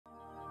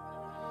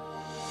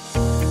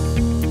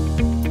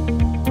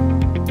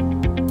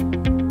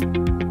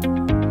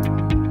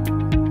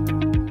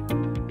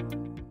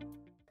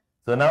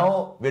So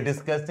now we're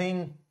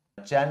discussing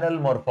channel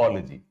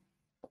morphology.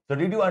 So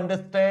did you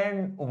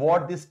understand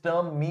what this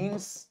term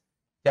means?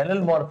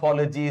 Channel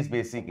morphology is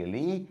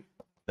basically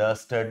the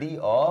study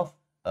of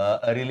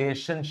a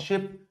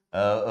relationship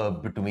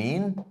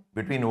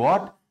between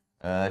what?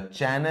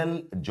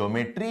 Channel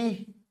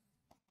geometry,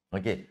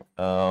 okay,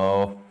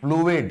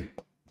 fluid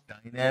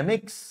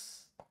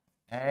dynamics,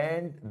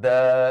 and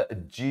the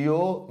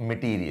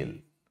geomaterial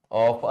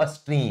of a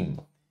stream.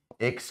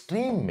 एक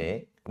stream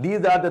में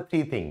these are the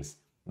three things: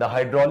 the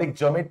hydraulic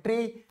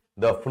geometry,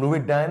 the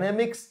fluid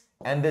dynamics,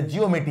 and the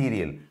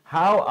geomaterial.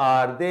 How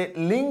are they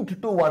linked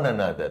to one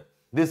another?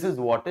 This is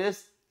what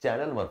is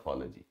channel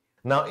morphology.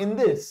 Now in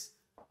this,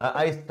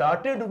 I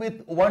started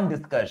with one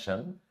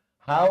discussion.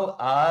 How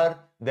are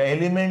the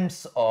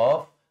elements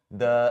of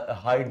the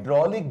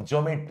hydraulic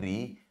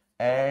geometry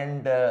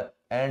and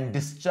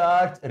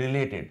discharge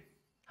related?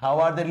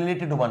 How are they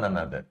related to one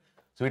another?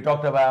 So we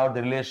talked about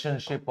the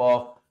relationship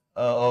of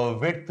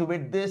width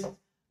with this,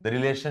 the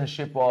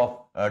relationship of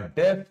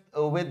depth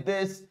with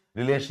this,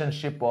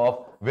 relationship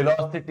of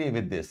velocity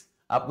with this.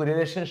 आपको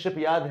relationship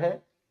याद है?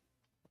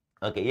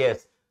 Okay,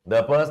 yes.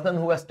 The person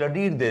who has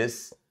studied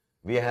this,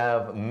 we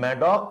have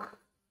Maddock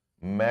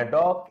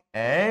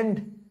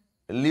and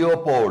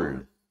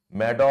Leopold.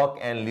 Maddock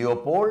and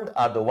Leopold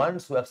are the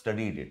ones who have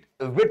studied it.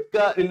 Width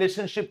का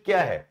relationship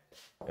क्या है?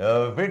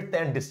 Width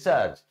and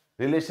discharge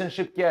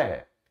relationship क्या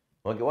है?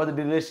 Okay, what is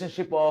the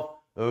relationship of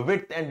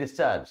width and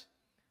discharge?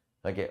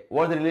 Okay,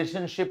 what is the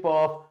relationship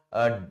of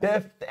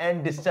depth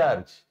and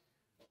discharge?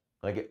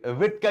 Okay,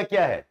 width का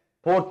क्या है?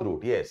 Fourth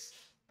root, yes.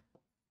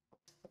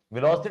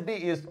 Velocity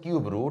is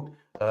cube root,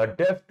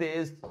 depth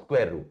is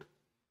square root.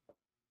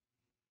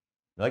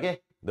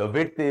 Okay, the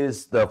width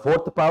is the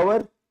fourth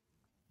power,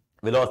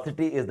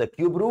 velocity is the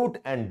cube root,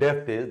 and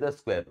depth is the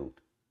square root.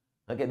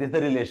 Okay, this is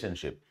the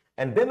relationship.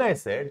 And then I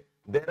said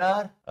there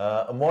are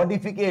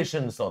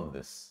modifications on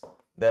this.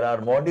 There are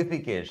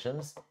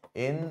modifications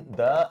in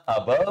the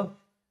above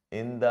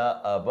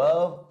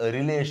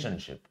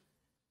relationship.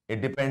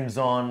 It depends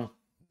on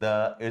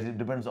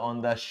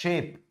the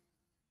shape.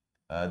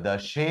 The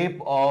shape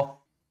of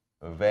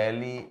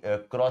valley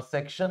cross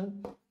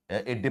section.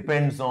 It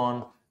depends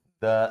on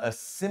the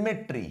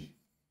symmetry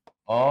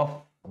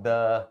of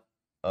the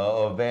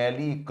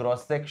valley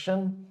cross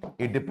section.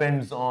 It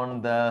depends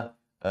on the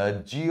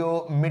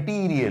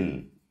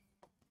geomaterial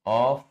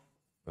of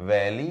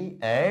valley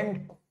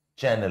and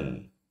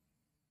channel.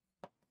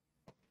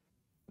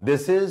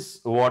 This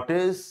is what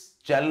is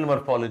channel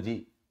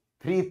morphology.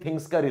 Three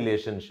things ka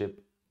relationship,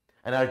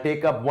 and I'll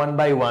take up one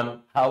by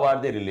one. How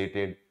are they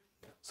related?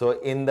 So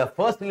in the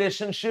first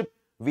relationship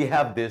we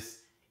have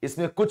this.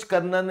 इसमें कुछ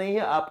करना नहीं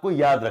है, आपको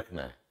याद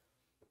रखना है.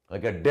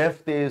 Okay,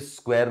 depth is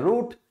square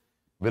root,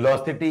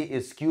 velocity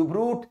is cube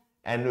root,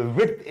 and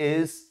width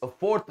is a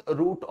fourth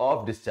root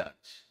of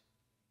discharge.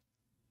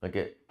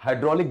 Okay,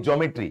 hydraulic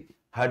geometry.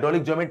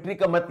 Hydraulic geometry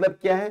का मतलब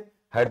क्या है?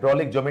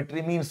 Hydraulic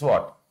geometry means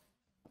what?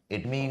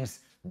 It means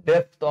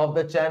depth of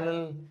the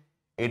channel.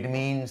 It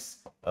means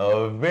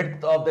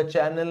width of the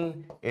channel.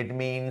 It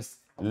means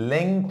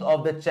length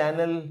of the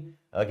channel.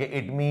 Okay,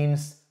 it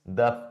means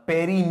the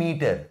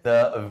perimeter,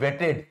 the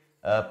wetted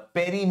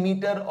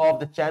perimeter of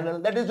the channel.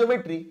 That is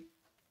geometry.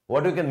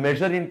 What you can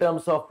measure in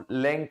terms of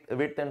length,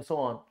 width, and so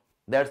on.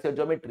 That's your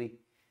geometry.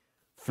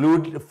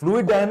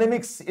 Fluid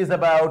dynamics is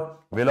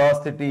about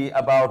velocity,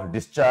 about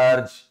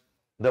discharge,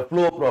 the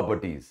flow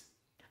properties.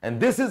 And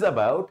this is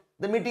about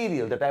the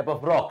material, the type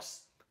of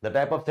rocks, the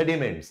type of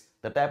sediments,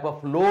 the type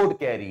of load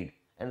carried,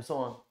 and so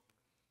on.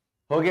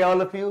 Okay,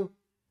 all of you?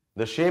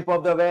 The shape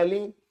of the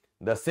valley,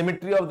 the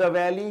symmetry of the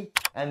valley,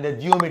 and the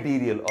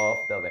geomaterial of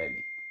the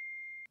valley.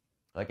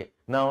 Okay,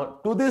 now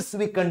to this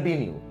we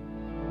continue.